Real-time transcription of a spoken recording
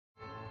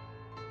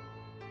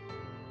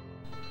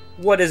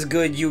What is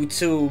good,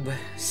 YouTube?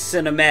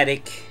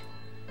 Sinumatic.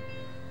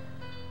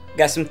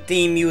 Got some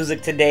theme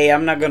music today.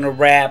 I'm not gonna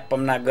rap,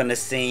 I'm not gonna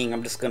sing,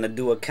 I'm just gonna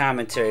do a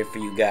commentary for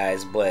you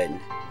guys. But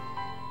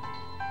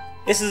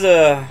this is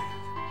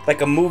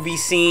like a movie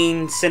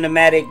scene,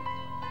 cinematic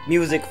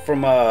music from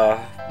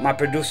my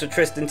producer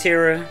Tristan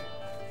Tira.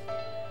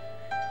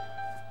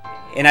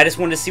 And I just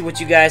wanted to see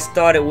what you guys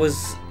thought it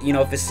was, you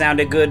know, if it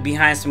sounded good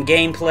behind some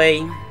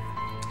gameplay.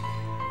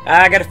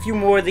 I got a few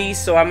more of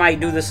these, so I might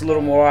do this a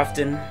little more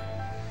often.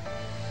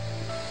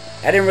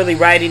 I didn't really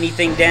write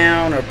anything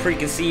down or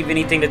preconceive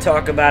anything to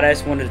talk about. I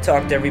just wanted to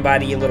talk to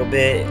everybody a little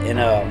bit, and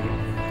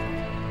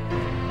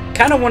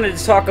kind of wanted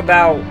to talk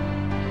about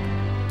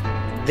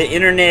the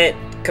internet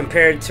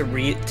compared to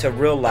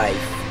real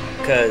life,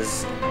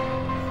 because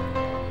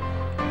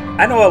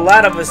I know a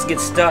lot of us get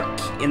stuck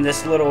in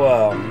this little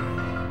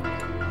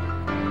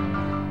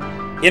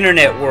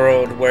internet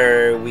world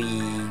where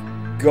we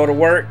go to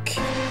work,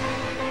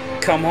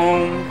 come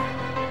home,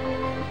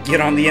 get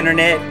on the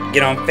internet,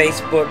 get on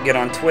Facebook, get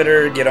on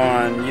Twitter, get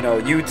on, you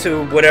know,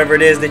 YouTube, whatever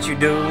it is that you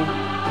do,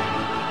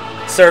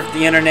 surf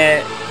the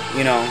internet,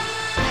 you know.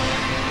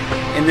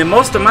 And then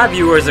most of my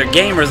viewers are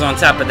gamers on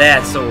top of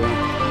that, so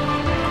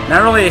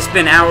not only they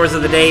spend hours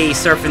of the day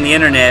surfing the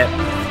internet,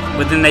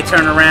 but then they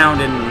turn around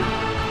and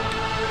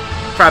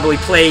probably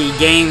play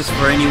games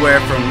for anywhere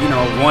from, you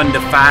know, 1 to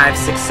 5,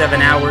 6,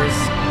 7 hours.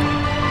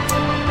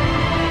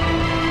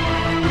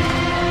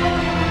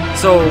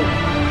 So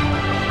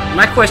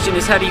my question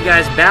is, how do you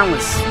guys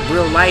balance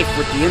real life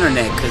with the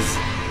internet? Because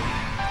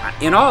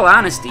in all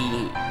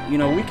honesty, you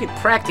know, we could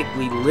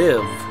practically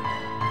live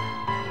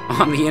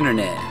on the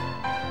internet.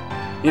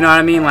 You know what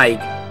I mean? Like,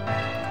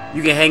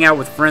 you can hang out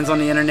with friends on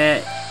the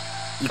internet,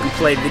 you can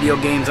play video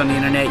games on the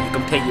internet, you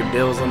can pay your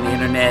bills on the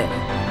internet.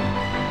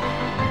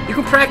 You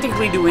can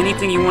practically do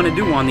anything you want to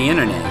do on the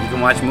internet. You can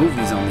watch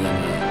movies on the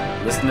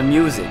internet, listen to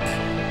music.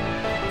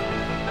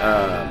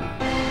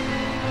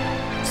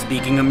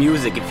 Speaking of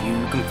music, if you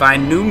can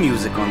find new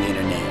music on the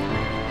internet.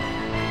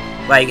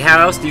 Like, how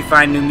else do you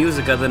find new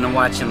music other than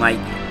watching, like,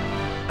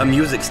 a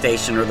music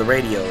station or the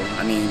radio?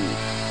 I mean,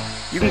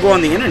 you can go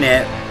on the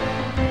internet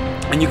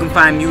and you can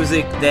find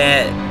music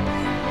that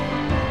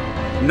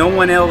no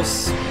one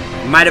else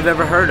might have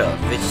ever heard of.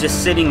 It's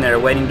just sitting there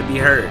waiting to be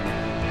heard.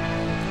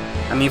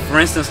 I mean, for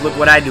instance, look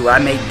what I do. I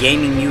make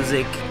gaming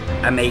music,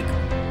 I make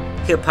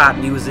hip-hop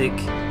music,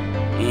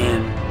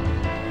 and,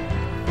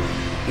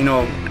 you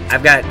know,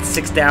 I've got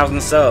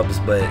 6,000 subs,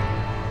 but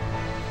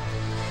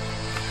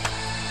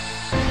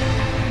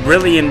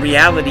really, in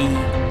reality,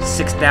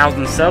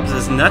 6,000 subs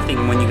is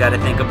nothing when you got to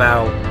think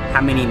about how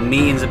many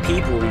millions of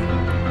people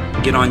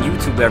get on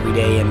YouTube every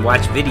day and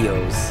watch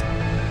videos.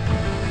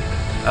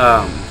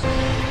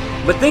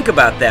 But think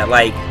about that.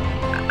 Like,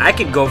 I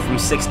could go from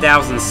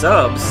 6,000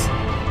 subs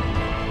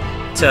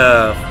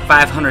to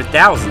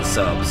 500,000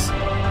 subs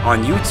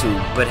on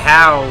YouTube, but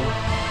how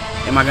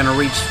am I going to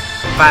reach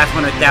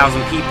 500,000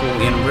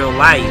 people in real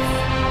life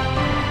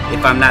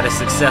if I'm not a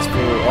successful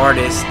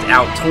artist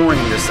out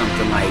touring or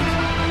something? Like,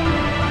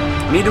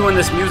 me doing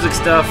this music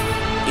stuff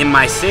in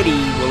my city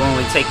will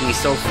only take me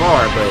so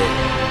far, but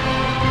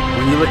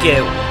when you look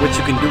at what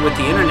you can do with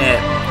the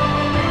internet,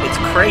 it's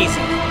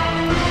crazy.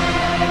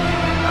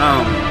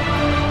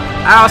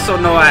 I also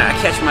know I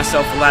catch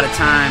myself a lot of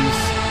times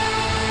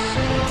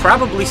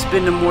probably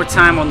spending more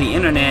time on the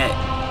internet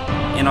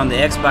and on the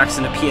Xbox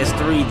and the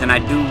PS3 than I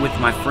do with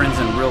my friends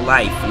in real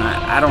life. And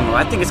I don't know,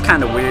 I think it's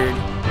kind of weird.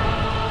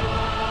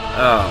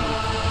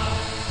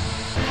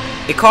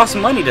 It costs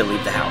money to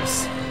leave the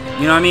house.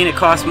 You know what I mean? It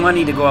costs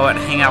money to go out and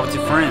hang out with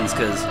your friends,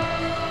 because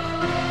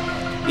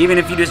even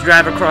if you just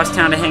drive across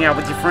town to hang out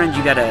with your friends,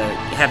 you gotta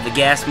have the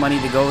gas money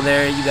to go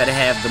there, you gotta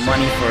have the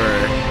money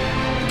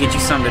to get you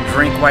something to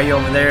drink while you're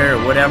over there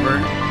or whatever.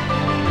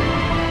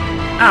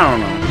 I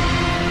don't know.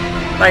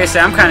 Like I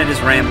said, I'm kind of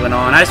just rambling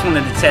on. I just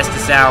wanted to test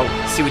this out,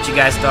 see what you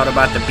guys thought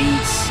about the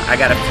beats. I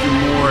got a few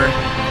more.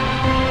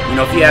 You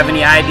know, if you have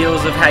any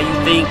ideas of how you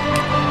think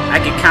I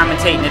could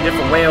commentate in a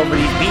different way over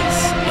these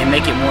beats and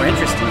make it more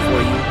interesting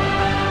for you,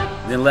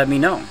 then let me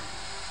know.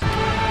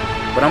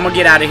 But I'm going to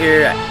get out of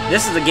here.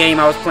 This is a game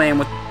I was playing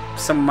with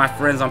some of my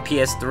friends on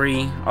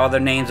PS3. All their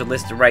names are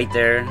listed right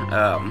there.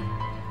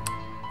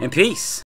 And peace.